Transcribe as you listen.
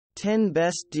10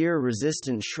 Best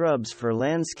Deer-Resistant Shrubs for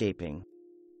Landscaping.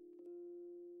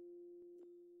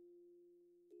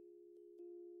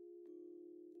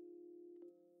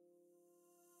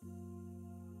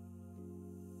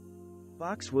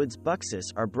 Boxwoods Buxus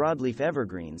are broadleaf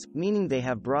evergreens, meaning they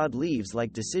have broad leaves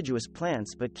like deciduous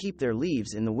plants but keep their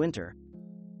leaves in the winter.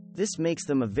 This makes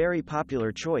them a very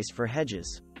popular choice for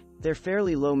hedges. They're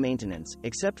fairly low maintenance,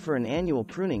 except for an annual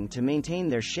pruning to maintain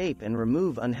their shape and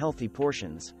remove unhealthy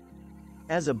portions.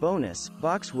 As a bonus,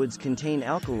 boxwoods contain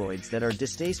alkaloids that are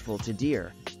distasteful to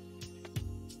deer.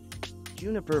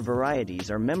 Juniper varieties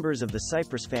are members of the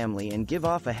cypress family and give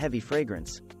off a heavy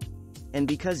fragrance. And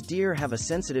because deer have a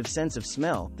sensitive sense of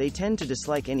smell, they tend to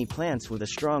dislike any plants with a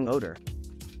strong odor.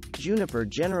 Juniper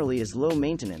generally is low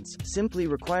maintenance, simply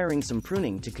requiring some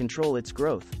pruning to control its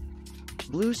growth.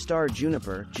 Blue star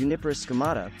juniper, Juniperus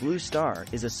schemata, blue star,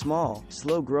 is a small,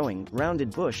 slow-growing, rounded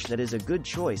bush that is a good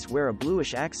choice where a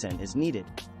bluish accent is needed.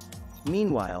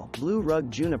 Meanwhile, blue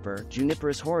rug juniper,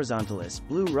 Juniperus horizontalis,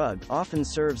 blue rug, often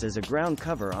serves as a ground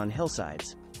cover on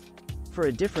hillsides. For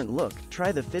a different look,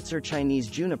 try the Pfitzer Chinese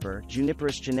juniper,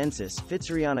 Juniperus chinensis,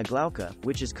 Pfitzeriana glauca,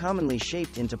 which is commonly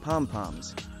shaped into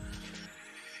pom-poms.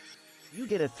 You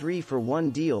get a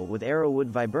 3-for-1 deal with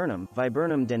Arrowwood Viburnum,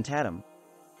 Viburnum dentatum.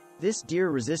 This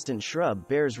deer-resistant shrub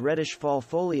bears reddish fall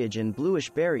foliage and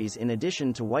bluish berries in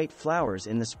addition to white flowers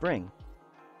in the spring.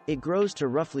 It grows to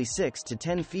roughly 6 to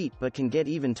 10 feet but can get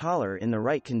even taller in the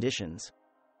right conditions.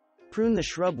 Prune the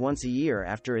shrub once a year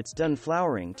after it's done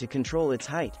flowering to control its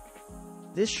height.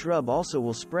 This shrub also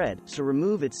will spread, so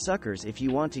remove its suckers if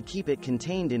you want to keep it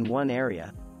contained in one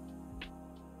area.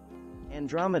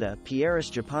 Andromeda,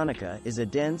 Pieris japonica, is a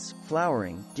dense,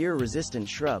 flowering, deer-resistant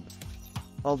shrub.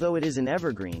 Although it is an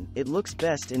evergreen, it looks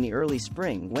best in the early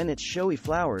spring when its showy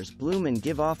flowers bloom and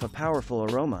give off a powerful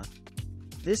aroma.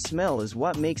 This smell is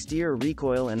what makes deer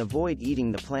recoil and avoid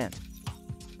eating the plant.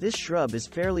 This shrub is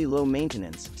fairly low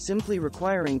maintenance, simply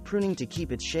requiring pruning to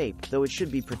keep its shape, though it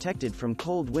should be protected from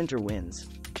cold winter winds.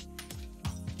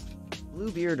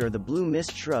 Bluebeard or the blue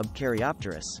mist shrub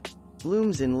Caryopteris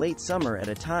blooms in late summer at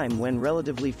a time when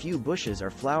relatively few bushes are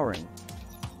flowering.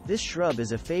 This shrub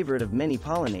is a favorite of many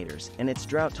pollinators, and it's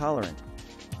drought tolerant.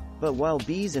 But while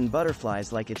bees and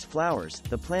butterflies like its flowers,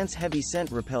 the plant's heavy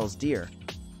scent repels deer.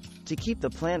 To keep the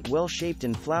plant well shaped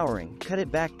and flowering, cut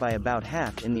it back by about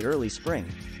half in the early spring.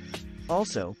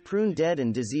 Also, prune dead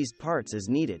and diseased parts as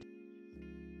needed.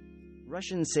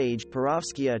 Russian sage,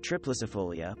 Perovskia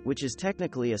atriplicifolia, which is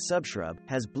technically a subshrub,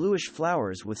 has bluish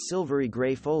flowers with silvery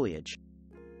gray foliage.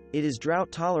 It is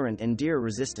drought tolerant and deer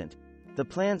resistant. The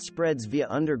plant spreads via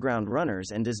underground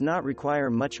runners and does not require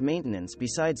much maintenance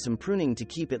besides some pruning to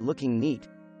keep it looking neat.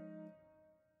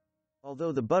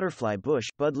 Although the butterfly bush,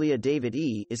 Buddleia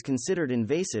davidii, is considered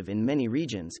invasive in many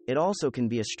regions, it also can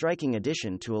be a striking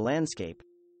addition to a landscape.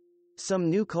 Some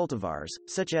new cultivars,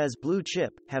 such as blue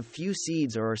chip, have few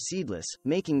seeds or are seedless,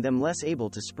 making them less able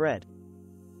to spread.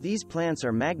 These plants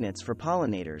are magnets for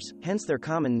pollinators, hence their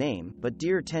common name, but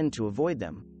deer tend to avoid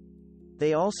them.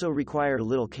 They also require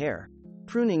little care.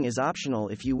 Pruning is optional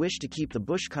if you wish to keep the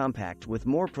bush compact with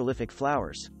more prolific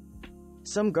flowers.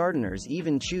 Some gardeners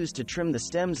even choose to trim the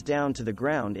stems down to the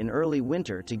ground in early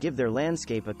winter to give their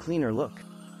landscape a cleaner look.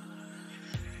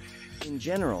 In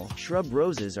general, shrub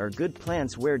roses are good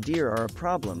plants where deer are a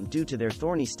problem due to their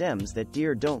thorny stems that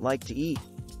deer don't like to eat.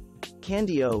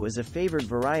 Candio is a favored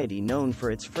variety known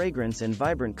for its fragrance and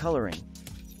vibrant coloring.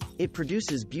 It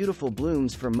produces beautiful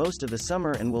blooms for most of the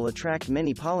summer and will attract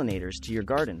many pollinators to your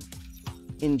garden.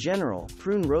 In general,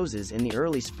 prune roses in the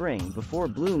early spring before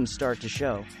blooms start to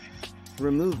show.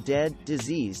 Remove dead,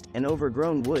 diseased, and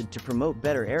overgrown wood to promote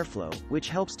better airflow, which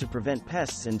helps to prevent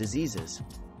pests and diseases.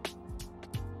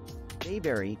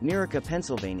 Bayberry, Myrica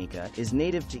pensylvanica, is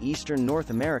native to eastern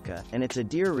North America, and it's a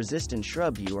deer-resistant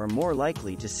shrub you are more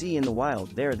likely to see in the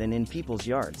wild there than in people's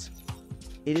yards.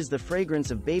 It is the fragrance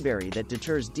of bayberry that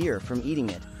deters deer from eating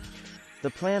it.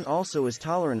 The plant also is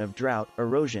tolerant of drought,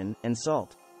 erosion, and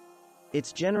salt.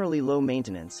 It's generally low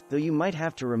maintenance, though you might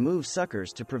have to remove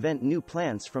suckers to prevent new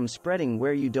plants from spreading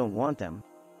where you don't want them.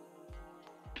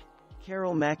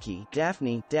 Mackie,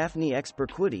 Daphne, Daphne ex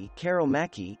burkwoodii,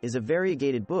 Mackie, is a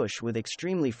variegated bush with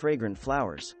extremely fragrant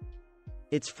flowers.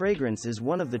 Its fragrance is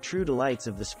one of the true delights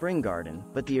of the spring garden,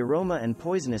 but the aroma and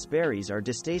poisonous berries are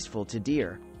distasteful to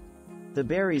deer. The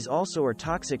berries also are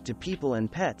toxic to people and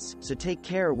pets, so take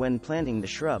care when planting the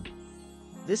shrub.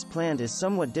 This plant is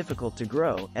somewhat difficult to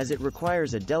grow, as it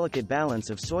requires a delicate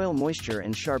balance of soil moisture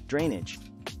and sharp drainage.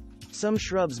 Some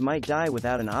shrubs might die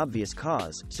without an obvious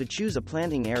cause, so choose a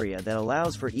planting area that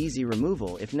allows for easy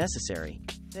removal if necessary.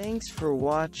 Thanks for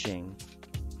watching.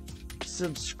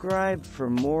 Subscribe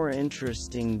for more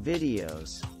interesting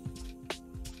videos.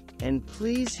 And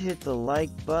please hit the like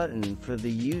button for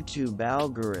the YouTube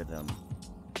algorithm.